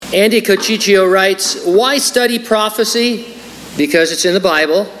Andy Cochicchio writes, why study prophecy? Because it's in the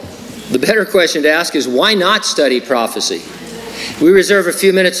Bible. The better question to ask is, why not study prophecy? We reserve a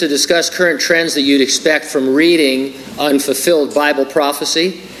few minutes to discuss current trends that you'd expect from reading unfulfilled Bible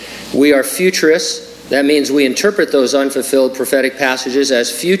prophecy. We are futurists. That means we interpret those unfulfilled prophetic passages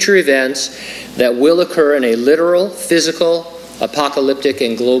as future events that will occur in a literal, physical, apocalyptic,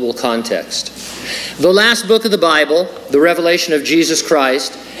 and global context. The last book of the Bible, the Revelation of Jesus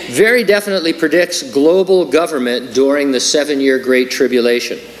Christ, very definitely predicts global government during the 7-year Great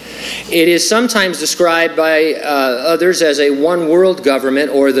Tribulation. It is sometimes described by others as a one-world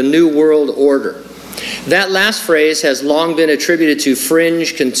government or the New World Order. That last phrase has long been attributed to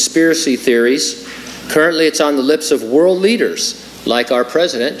fringe conspiracy theories. Currently, it's on the lips of world leaders like our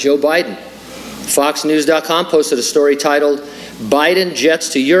president, Joe Biden. FoxNews.com posted a story titled, Biden Jets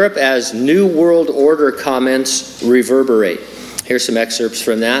to Europe as New World Order Comments Reverberate. Here's some excerpts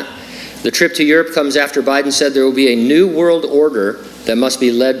from that. The trip to Europe comes after Biden said there will be a new world order that must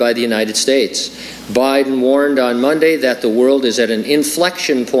be led by the United States. Biden warned on Monday that the world is at an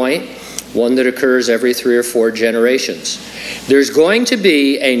inflection point, one that occurs every 3 or 4 generations. There's going to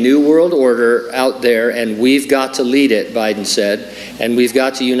be a new world order out there, and we've got to lead it, Biden said, and we've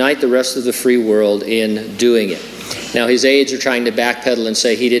got to unite the rest of the free world in doing it. Now, his aides are trying to backpedal and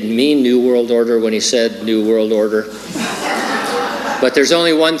say he didn't mean New World Order when he said New World Order. But there's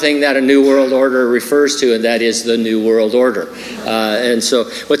only one thing that a New World Order refers to, and that is the New World Order. And so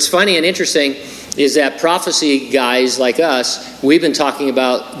what's funny and interesting is that prophecy guys like us, we've been talking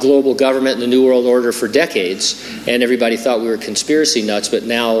about global government and the New World Order for decades, and everybody thought we were conspiracy nuts, but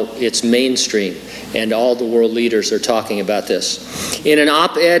now it's mainstream, and all the world leaders are talking about this. In an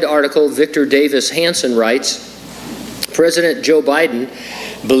op-ed article, Victor Davis Hanson writes, President Joe Biden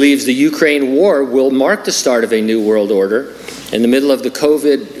believes the Ukraine war will mark the start of a new world order. In the middle of the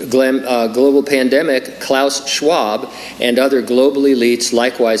COVID global pandemic, Klaus Schwab and other global elites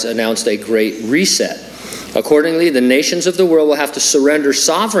likewise announced a great reset. Accordingly, the nations of the world will have to surrender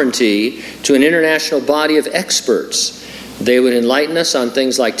sovereignty to an international body of experts. They would enlighten us on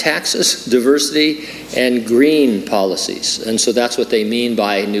things like taxes, diversity, and green policies. And so that's what they mean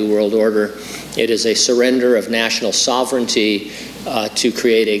by New World Order. It is a surrender of national sovereignty to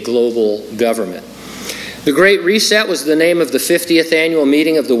create a global government. The Great Reset was the name of the 50th annual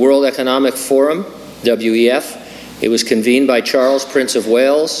meeting of the World Economic Forum, WEF. It was convened by Charles, Prince of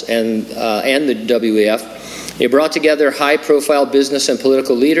Wales, and the WEF. It brought together high-profile business and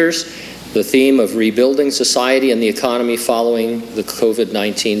political leaders, the theme of rebuilding society and the economy following the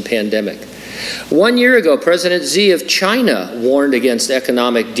COVID-19 pandemic. 1 year ago, President Xi of China warned against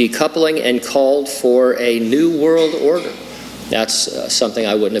economic decoupling and called for a new world order. That's something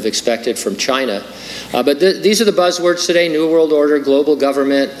I wouldn't have expected from China. But these are the buzzwords today: New World Order, global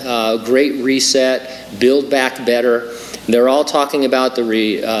government, Great Reset, Build Back Better. They're all talking about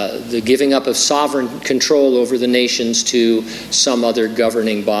the giving up of sovereign control over the nations to some other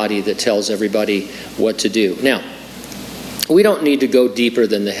governing body that tells everybody what to do. Now, we don't need to go deeper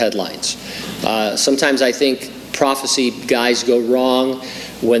than the headlines. Sometimes I think prophecy guys go wrong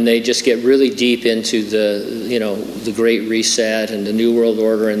when they just get really deep into the Great Reset and the New World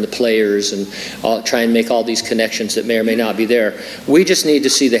Order and the players and try and make all these connections that may or may not be there. We just need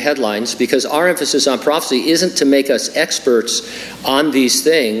to see the headlines, because our emphasis on prophecy isn't to make us experts on these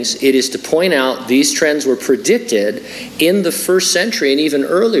things. It is to point out these trends were predicted in the first century and even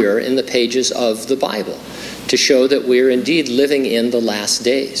earlier in the pages of the Bible, to show that we're indeed living in the last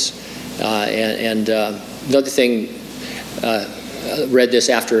days. Another thing, I read this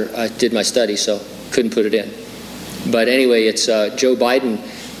after I did my study, so couldn't put it in. But anyway, it's Joe Biden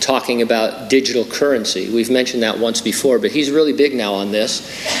talking about digital currency. We've mentioned that once before, but he's really big now on this.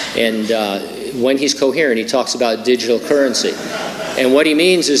 And when he's coherent, he talks about digital currency. And what he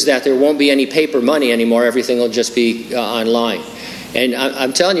means is that there won't be any paper money anymore. Everything will just be online. And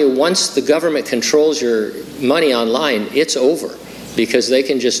I'm telling you, once the government controls your money online, it's over, because they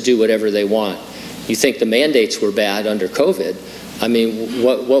can just do whatever they want. You think the mandates were bad under COVID. I mean,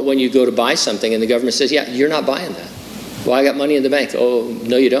 what when you go to buy something and the government says, yeah, you're not buying that. Well, I got money in the bank. Oh,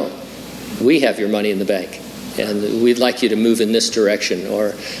 no, you don't. We have your money in the bank, and we'd like you to move in this direction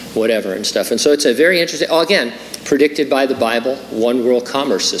or whatever and stuff. And so it's a very interesting, again, predicted by the Bible, one world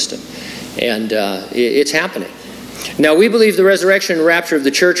commerce system. And it's happening. Now, we believe the resurrection and rapture of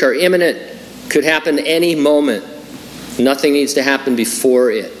the church are imminent, could happen any moment. Nothing needs to happen before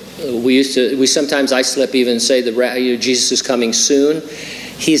it. I slip even and say that Jesus is coming soon.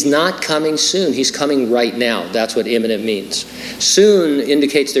 He's not coming soon. He's coming right now. That's what imminent means. Soon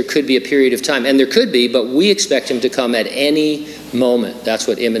indicates there could be a period of time, and there could be, but we expect him to come at any moment. That's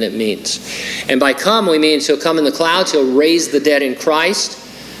what imminent means. And by come, we mean he'll come in the clouds, he'll raise the dead in Christ,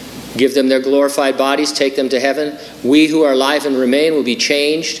 give them their glorified bodies, take them to heaven. We who are alive and remain will be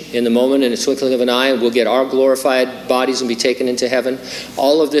changed in the moment, in a twinkling of an eye, and we'll get our glorified bodies and be taken into heaven.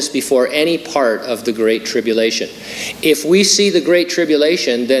 All of this before any part of the Great Tribulation. If we see the Great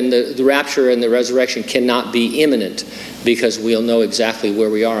Tribulation, then the rapture and the resurrection cannot be imminent, because we'll know exactly where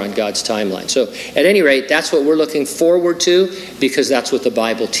we are on God's timeline. So at any rate, that's what we're looking forward to, because that's what the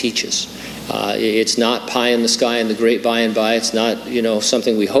Bible teaches. It's not pie in the sky and the great by and by. It's not,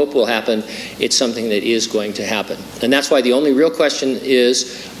 something we hope will happen. It's something that is going to happen. And that's why the only real question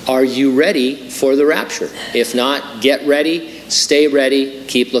is, are you ready for the rapture? If not, get ready, stay ready,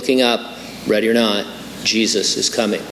 keep looking up. Ready or not, Jesus is coming.